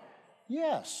tomorrow?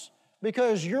 Yes,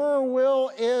 because your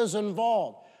will is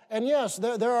involved. And yes,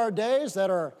 there are days that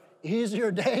are easier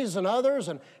days than others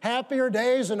and happier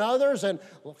days than others and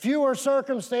fewer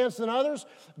circumstances than others,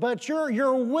 but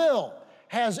your will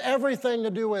has everything to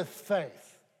do with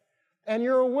faith. And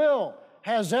your will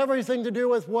has everything to do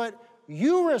with what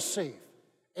you receive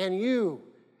and you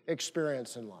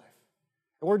experience in life.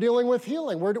 And we're dealing with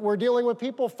healing. We're dealing with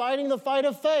people fighting the fight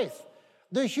of faith.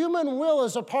 The human will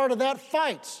is a part of that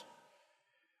fight.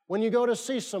 When you go to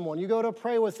see someone, you go to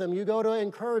pray with them, you go to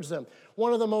encourage them,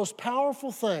 one of the most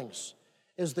powerful things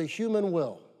is the human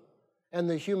will and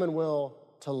the human will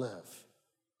to live,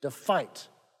 to fight,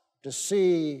 to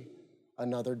see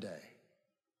another day.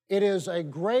 It is a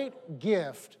great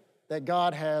gift that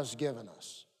God has given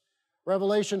us.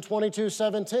 Revelation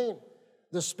 22:17,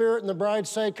 the Spirit and the bride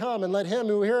say, "Come," and let him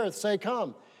who heareth say,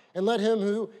 "Come," and let him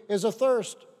who is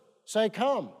athirst say,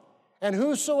 "Come," and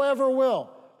whosoever will.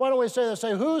 Why don't we say this?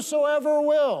 Say, whosoever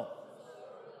will.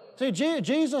 See,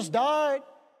 Jesus died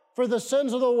for the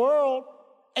sins of the world.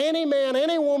 Any man,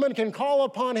 any woman can call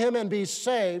upon him and be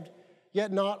saved,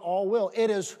 yet not all will. It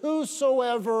is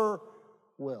whosoever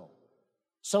will.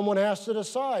 Someone has to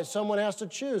decide. Someone has to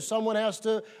choose. Someone has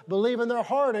to believe in their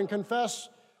heart and confess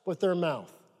with their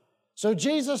mouth. So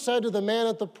Jesus said to the man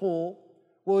at the pool,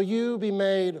 "Will you be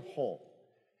made whole?"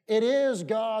 It is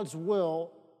God's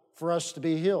will for us to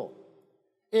be healed.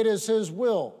 It is his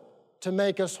will to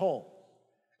make us whole.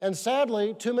 And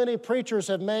sadly, too many preachers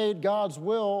have made God's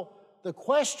will the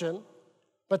question,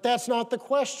 but that's not the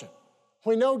question.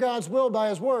 We know God's will by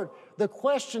his word. The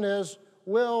question is,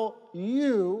 will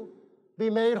you be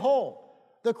made whole?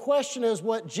 The question is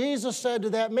what Jesus said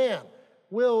to that man.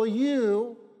 Will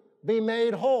you be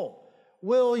made whole?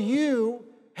 Will you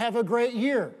have a great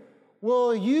year?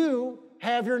 Will you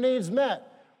have your needs met?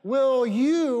 Will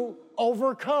you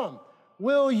overcome?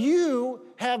 Will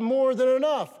you have more than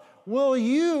enough? Will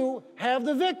you have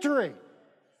the victory?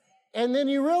 And then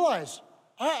you realize,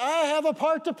 I have a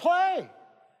part to play.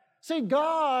 See,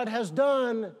 God has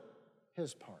done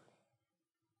his part.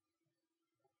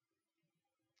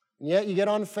 And yet you get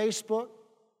on Facebook,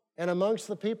 and amongst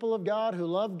the people of God who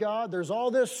love God, there's all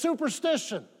this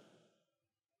superstition.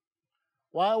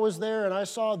 While I was there and I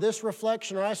saw this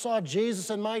reflection, or I saw Jesus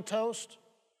in my toast,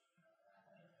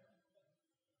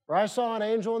 or I saw an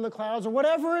angel in the clouds, or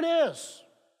whatever it is.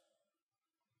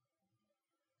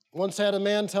 Once had a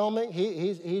man tell me,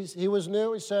 he was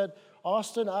new, he said,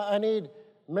 "Austin, I need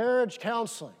marriage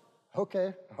counseling."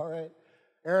 Okay, all right.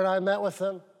 Aaron and I met with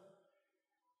him.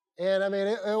 And I mean,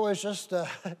 it was just,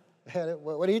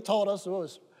 what he told us, it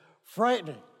was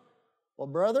frightening. "Well,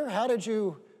 brother, how did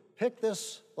you pick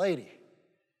this lady?"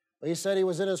 Well, he said he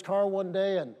was in his car one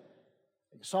day and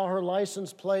he saw her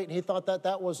license plate and he thought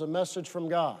that was a message from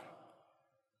God.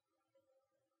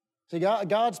 See,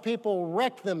 God's people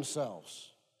wreck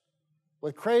themselves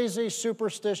with crazy,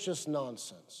 superstitious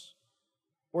nonsense.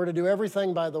 We're to do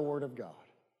everything by the Word of God.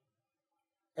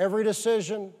 Every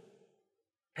decision,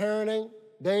 parenting,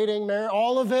 dating, marriage,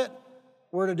 all of it,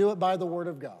 we're to do it by the Word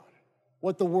of God,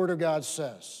 what the Word of God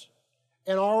says.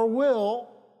 And our will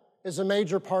is a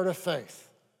major part of faith.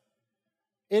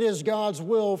 It is God's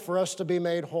will for us to be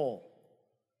made whole.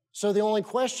 So the only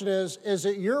question is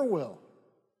it your will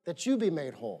that you be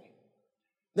made whole?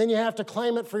 Then you have to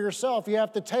claim it for yourself. You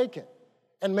have to take it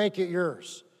and make it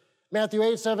yours. Matthew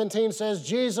 8:17 says,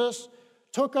 Jesus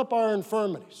took up our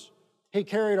infirmities. He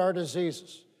carried our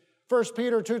diseases. 1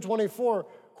 Peter 2:24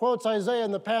 quotes Isaiah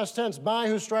in the past tense, "By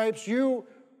whose stripes you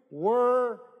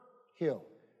were healed."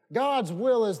 God's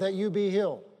will is that you be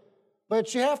healed.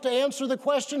 But you have to answer the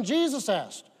question Jesus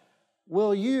asked,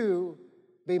 will you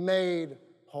be made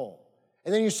whole?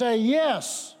 And then you say,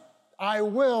 yes, I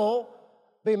will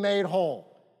be made whole.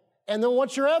 And then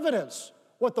what's your evidence?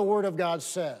 What the Word of God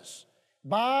says.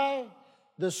 By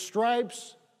the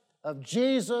stripes of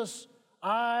Jesus,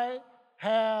 I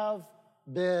have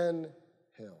been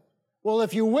healed. Well,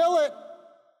 if you will it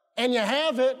and you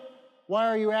have it, why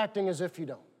are you acting as if you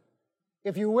don't?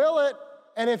 If you will it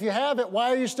and if you have it,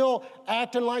 why are you still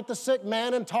acting like the sick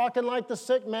man and talking like the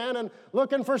sick man and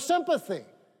looking for sympathy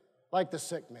like the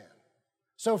sick man?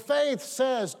 So faith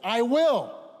says, I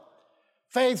will.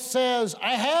 Faith says,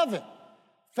 I have it.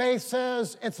 Faith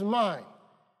says, it's mine.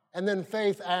 And then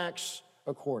faith acts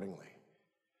accordingly.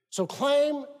 So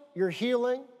claim your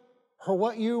healing or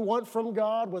what you want from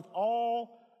God with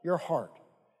all your heart.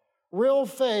 Real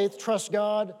faith trusts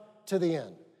God to the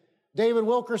end. David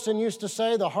Wilkerson used to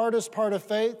say the hardest part of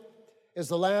faith is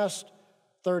the last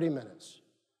 30 minutes.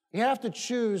 You have to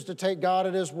choose to take God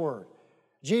at His word.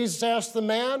 Jesus asked the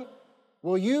man,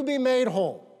 will you be made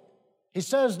whole? He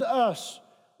says to us,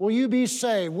 will you be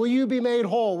saved? Will you be made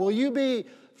whole? Will you be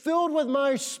filled with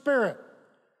my Spirit?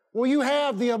 Will you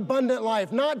have the abundant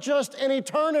life, not just in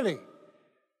eternity,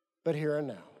 but here and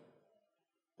now?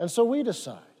 And so we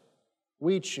decide,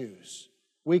 we choose.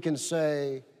 We can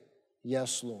say,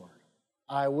 yes, Lord.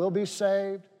 I will be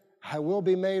saved. I will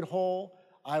be made whole.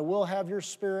 I will have your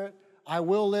Spirit. I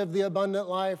will live the abundant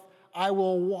life. I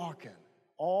will walk in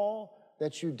all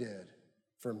that you did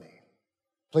for me.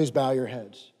 Please bow your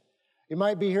heads. You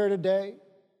might be here today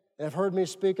and have heard me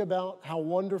speak about how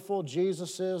wonderful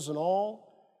Jesus is and all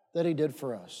that He did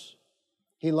for us.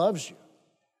 He loves you.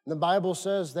 And the Bible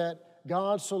says that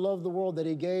God so loved the world that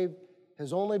He gave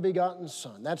His only begotten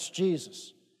Son. That's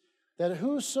Jesus. That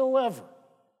whosoever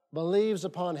believes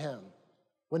upon Him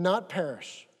would not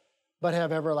perish, but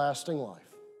have everlasting life.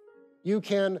 You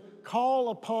can call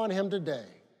upon Him today,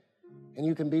 and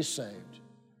you can be saved.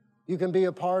 You can be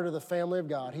a part of the family of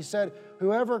God. He said,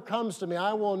 whoever comes to me,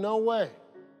 I will in no way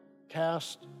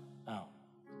cast out.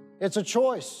 It's a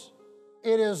choice.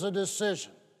 It is a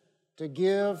decision to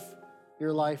give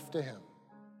your life to Him.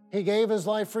 He gave His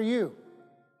life for you.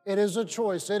 It is a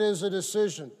choice. It is a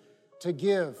decision to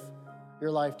give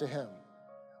your life to Him.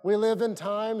 We live in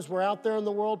times where out there in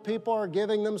the world, people are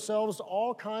giving themselves to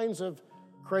all kinds of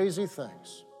crazy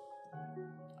things.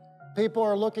 People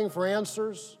are looking for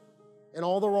answers in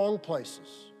all the wrong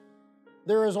places.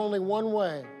 There is only one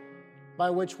way by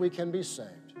which we can be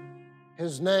saved.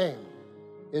 His name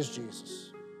is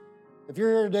Jesus. If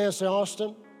you're here today and say,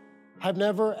 Austin, I've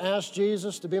never asked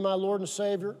Jesus to be my Lord and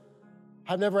Savior.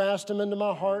 I've never asked Him into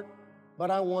my heart, but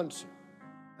I want to.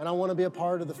 And I want to be a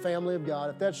part of the family of God.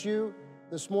 If that's you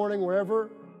this morning,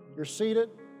 wherever you're seated,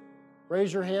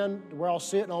 raise your hand to where I'll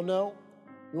see it and I'll know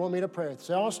you want me to pray.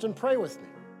 Say, Austin, pray with me.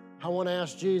 I want to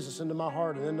ask Jesus into my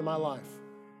heart and into my life.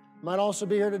 You might also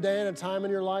be here today in a time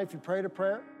in your life you prayed a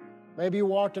prayer. Maybe you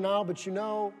walked an aisle, but you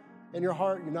know in your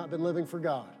heart you've not been living for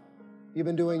God. You've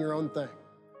been doing your own thing.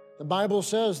 The Bible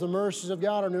says the mercies of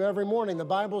God are new every morning. The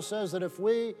Bible says that if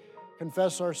we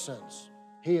confess our sins,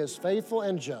 He is faithful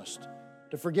and just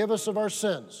to forgive us of our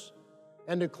sins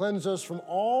and to cleanse us from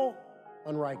all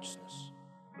unrighteousness.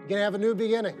 You can have a new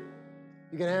beginning.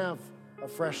 You can have a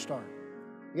fresh start.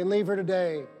 You can leave here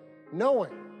today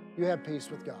knowing you have peace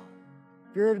with God.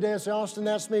 If you're here today and say, Austin,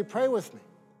 that's me, pray with me.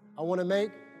 I want to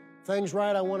make things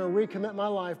right. I want to recommit my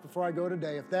life before I go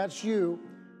today. If that's you,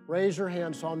 raise your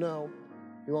hand so I'll know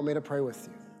you want me to pray with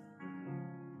you.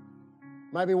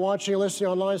 You might be watching or listening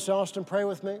online. Say, Austin, pray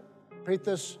with me. Repeat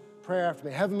this prayer after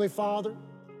me. Heavenly Father,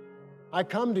 I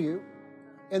come to you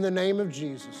in the name of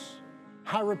Jesus.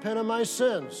 I repent of my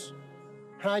sins,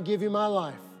 and I give you my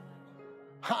life.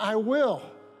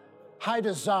 I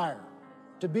desire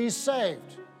to be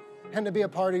saved and to be a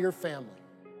part of your family.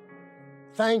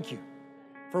 Thank you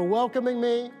for welcoming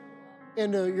me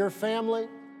into your family.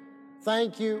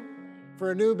 Thank you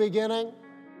for a new beginning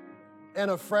and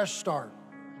a fresh start.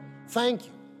 Thank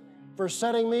you for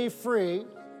setting me free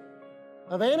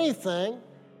of anything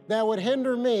that would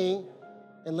hinder me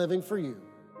in living for you.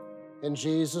 In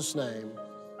Jesus' name,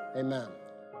 amen.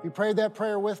 If you prayed that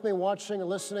prayer with me, watching or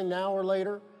listening now or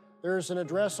later, there's an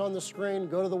address on the screen.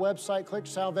 Go to the website, click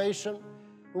Salvation.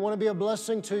 We want to be a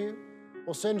blessing to you.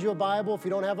 We'll send you a Bible. If you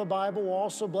don't have a Bible, we'll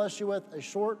also bless you with a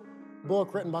short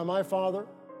book written by my father,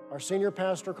 our senior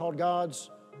pastor, called God's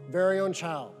Very Own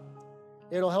Child.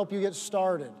 It'll help you get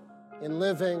started in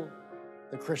living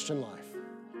the Christian life.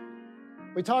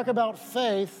 We talk about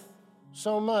faith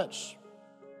so much.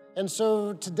 And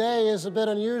so today is a bit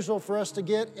unusual for us to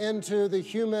get into the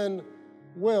human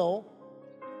will,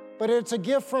 but it's a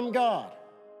gift from God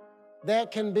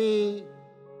that can be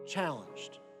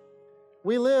challenged.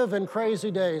 We live in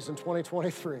crazy days in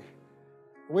 2023.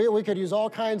 We could use all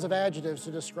kinds of adjectives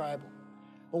to describe them.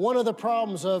 But one of the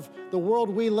problems of the world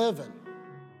we live in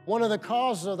One of the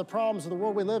causes of the problems of the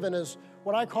world we live in is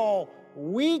what I call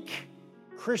weak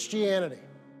Christianity.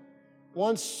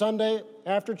 One Sunday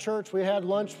after church, we had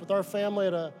lunch with our family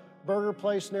at a burger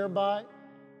place nearby.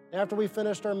 After we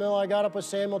finished our meal, I got up with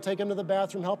Samuel, take him to the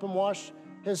bathroom, help him wash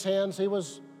his hands. He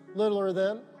was littler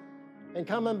then. And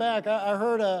coming back, I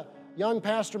heard a young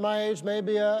pastor my age,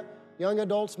 maybe a young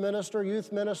adults minister,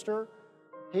 youth minister.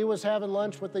 He was having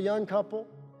lunch with a young couple.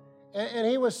 And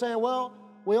he was saying, well,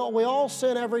 we all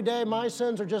sin every day. My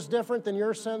sins are just different than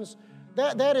your sins.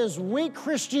 That is weak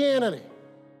Christianity.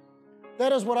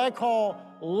 That is what I call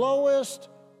lowest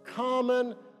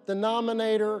common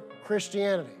denominator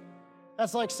Christianity.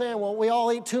 That's like saying, well, we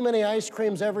all eat too many ice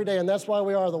creams every day, and that's why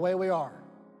we are the way we are.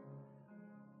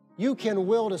 You can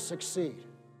will to succeed.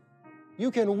 You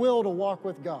can will to walk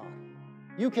with God.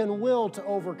 You can will to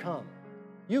overcome.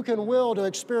 You can will to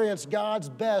experience God's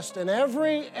best in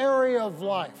every area of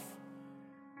life.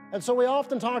 And so we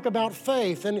often talk about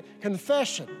faith and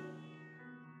confession.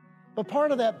 But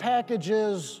part of that package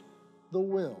is the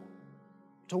will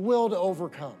to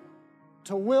overcome,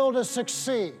 to will to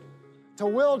succeed, to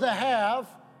will to have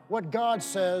what God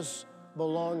says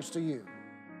belongs to you.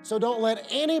 So don't let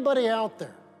anybody out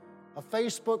there, a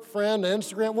Facebook friend, an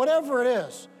Instagram, whatever it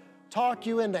is, talk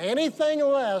you into anything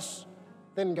less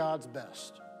than God's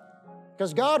best.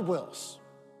 Because God wills,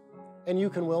 and you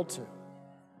can will too.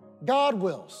 God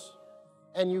wills,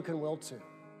 and you can will too.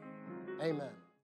 Amen.